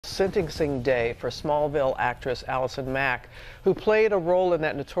sentencing day for Smallville actress Allison Mack, who played a role in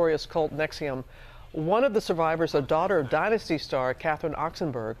that notorious cult NXIVM. One of the survivors, a daughter of Dynasty star Keith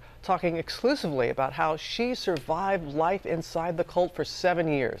Oxenburg, talking exclusively about how she survived life inside the cult for 7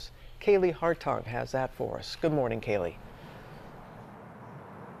 years. Kaylee Hartung has that for us. Good morning, Kaylee.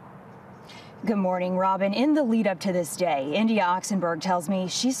 Good morning, Robin. In the lead up to this day, India Oxenburg tells me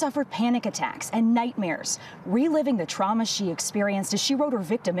she suffered panic attacks and nightmares, reliving the trauma she experienced as she wrote her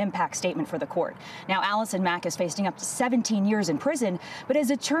victim impact statement for the court. Now, Allison Mack is facing up to 17 years in prison, but as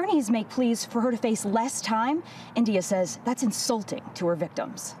attorneys make pleas for her to face less time, India says that's insulting to her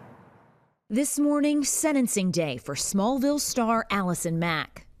victims. This morning, sentencing day for Smallville star Allison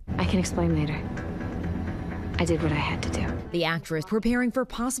Mack. I can explain later. I did what I had to do. The actress preparing for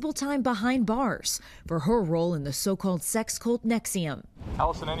possible time behind bars for her role in the so-called sex cult NXIVM.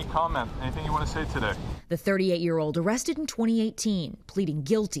 Allison, any comment? Anything you want to say today? The 38-year-old arrested in 2018, pleading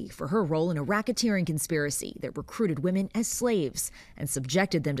guilty for her role in a racketeering conspiracy that recruited women as slaves and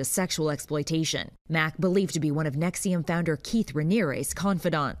subjected them to sexual exploitation. Mack believed to be one of NXIVM founder Keith Raniere's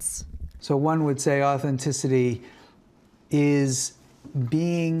confidants. So one would say authenticity is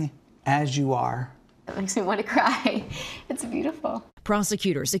being as you are. It makes me want to cry. It's beautiful.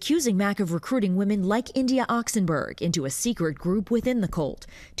 Prosecutors accusing Mack of recruiting women like India Oxenburg into a secret group within the cult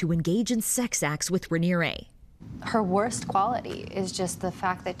to engage in sex acts with Raniere. Her worst quality is just the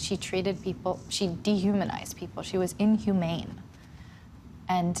fact that she treated people, she dehumanized people. She was inhumane.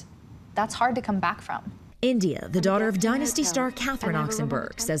 And that's hard to come back from. India, the daughter of Dynasty star Keith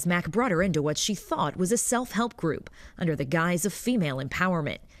Oxenburg, says Mack brought her into what she thought was a self-help group under the guise of female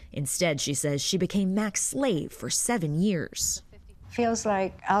empowerment. Instead, she says she became Mack's slave for 7 years. Feels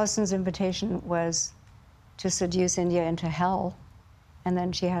like Allison's invitation was to seduce India into hell, and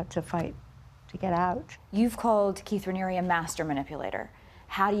then she had to fight to get out. You've called Keith Raniere a master manipulator.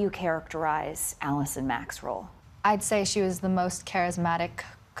 How do you characterize Allison Mack's role? I'd say she was the most charismatic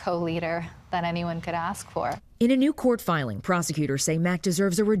co-leader that anyone could ask for. In a new court filing, prosecutors say Mack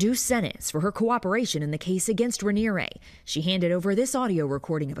deserves a reduced sentence for her cooperation in the case against Raniere. She handed over this audio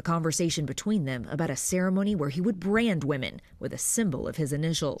recording of a conversation between them about a ceremony where he would brand women with a symbol of his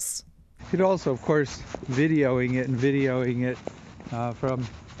initials. He'd also, of course, videoing it from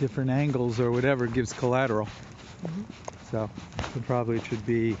different angles or whatever gives collateral. So it probably should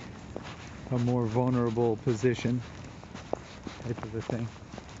be a more vulnerable position type of a thing.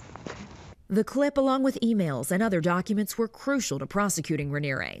 The clip, along with emails and other documents, were crucial to prosecuting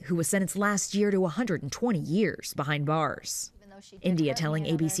Raniere, who was sentenced last year to 120 years behind bars. India telling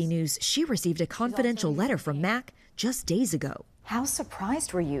ABC News she received a confidential letter from Mack just days ago. How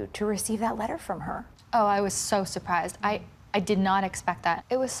surprised were you to receive that letter from her? Oh, I was so surprised. I did not expect that.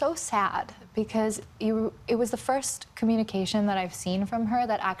 It was so sad because it was the first communication that I've seen from her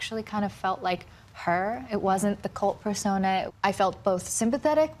that actually kind of felt like her. It wasn't the cult persona. I felt both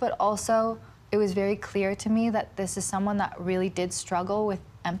sympathetic, but also it was very clear to me that this is someone that really did struggle with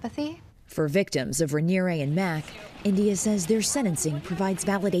empathy. For victims of Raniere and Mack, India says their sentencing provides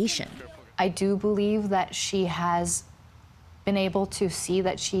validation. I do believe that she has been able to see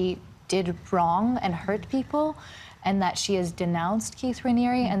that she did wrong and hurt people, and that she has denounced Keith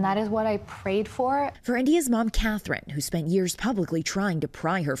Raniere, and that is what I prayed for. For India's mom, Catherine, who spent years publicly trying to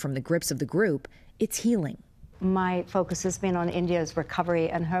pry her from the grips of the group, it's healing. My focus has been on India's recovery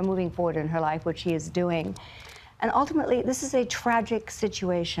and her moving forward in her life, which she is doing. And ultimately, this is a tragic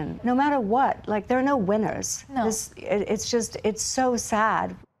situation. No matter what, like, there are no winners. No. It's so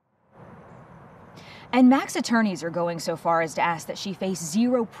sad. And Mack's attorneys are going so far as to ask that she face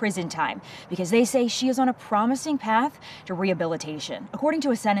 0 prison time because they say she is on a promising path to rehabilitation. According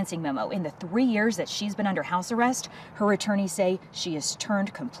to a sentencing memo, in the 3 years that she's been under house arrest, her attorneys say she has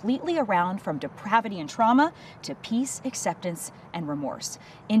turned completely around from depravity and trauma to peace, acceptance, and remorse.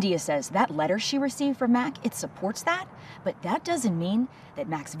 India says that letter she received from Mack, it supports that, but that doesn't mean that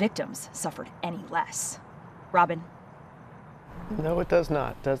Mack's victims suffered any less. Robin. No, it does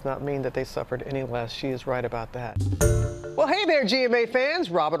not. Does not mean that they suffered any less. She is right about that. Well, hey there, GMA fans.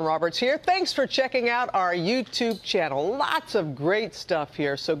 Robin Roberts here. Thanks for checking out our YouTube channel. Lots of great stuff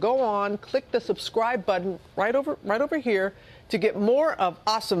here. So go on, click the subscribe button right over here to get more of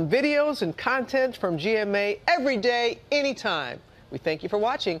awesome videos and content from GMA every day, anytime. We thank you for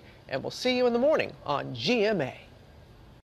watching, and we'll see you in the morning on GMA.